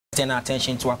Turn our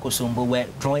attention to Akosombo, where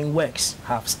drawing works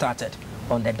have started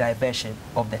on the diversion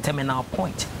of the terminal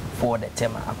point for the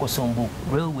Tema-Akosombo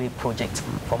Railway project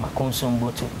from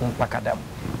Akosombo to Mpakadam,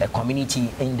 a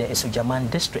community in the Asuogyaman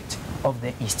District of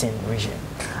the Eastern region.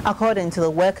 According to the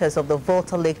workers of the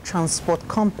Volta Lake Transport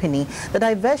Company, the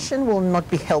diversion will not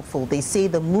be helpful. They say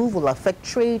the move will affect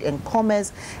trade and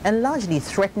commerce and largely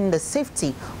threaten the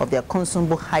safety of their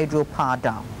Akosombo hydropower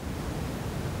dam.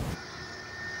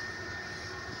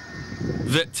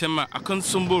 The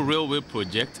Tema-Akosombo Railway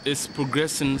project is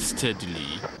progressing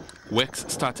steadily. Works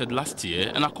started last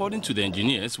year, and according to the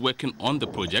engineers working on the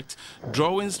project,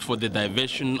 drawings for the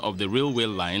diversion of the railway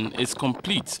line is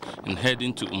complete and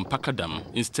heading to Mpakadam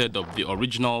instead of the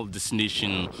original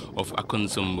destination of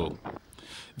Akosombo.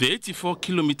 The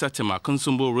 84-kilometer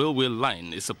Tema-Akosombo railway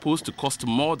line is supposed to cost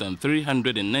more than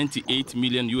 $398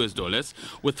 million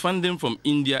with funding from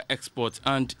India Export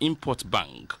and Import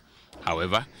Bank.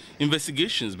 However,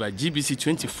 investigations by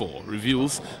GBC24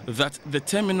 reveals that the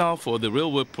terminal for the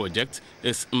railway project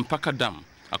is Mpakadam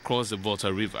across the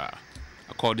Volta River.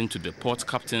 According to the port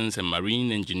captains and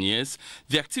marine engineers,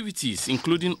 the activities,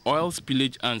 including oil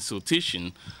spillage and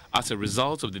siltation, as a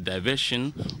result of the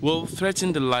diversion, will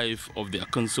threaten the life of the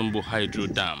Akosombo hydro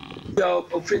dam. We are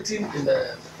operating in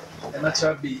the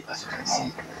natural bay, as you can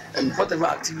see, and whatever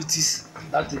activities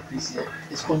that take place here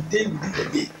is contained within the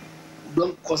bay.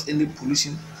 Don't cause any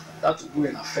pollution that will go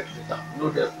and affect the dam. You know,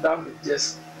 the dam is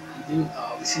just within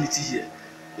our vicinity here.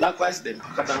 Likewise, the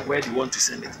Mpakadam, where they want to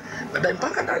send it. But the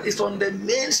Mpakadam is on the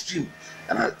mainstream.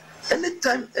 And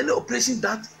anytime, any operation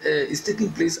that is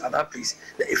taking place at that place,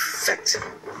 the effect,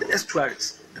 the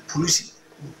estuaries, the pollution,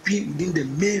 will be within the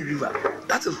main river.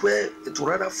 That is where it will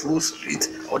rather flow straight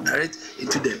or direct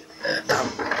into the dam,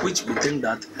 which we think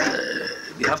that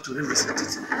we have to revisit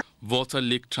it. Volta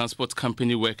Lake Transport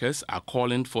Company workers are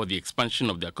calling for the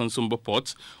expansion of the Akosombo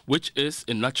port, which is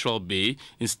a natural bay,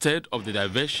 instead of the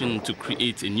diversion to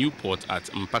create a new port at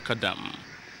Mpakadam.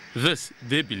 This,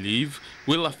 they believe,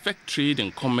 will affect trade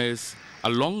and commerce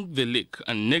along the lake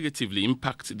and negatively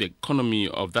impact the economy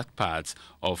of that part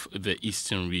of the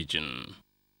eastern region.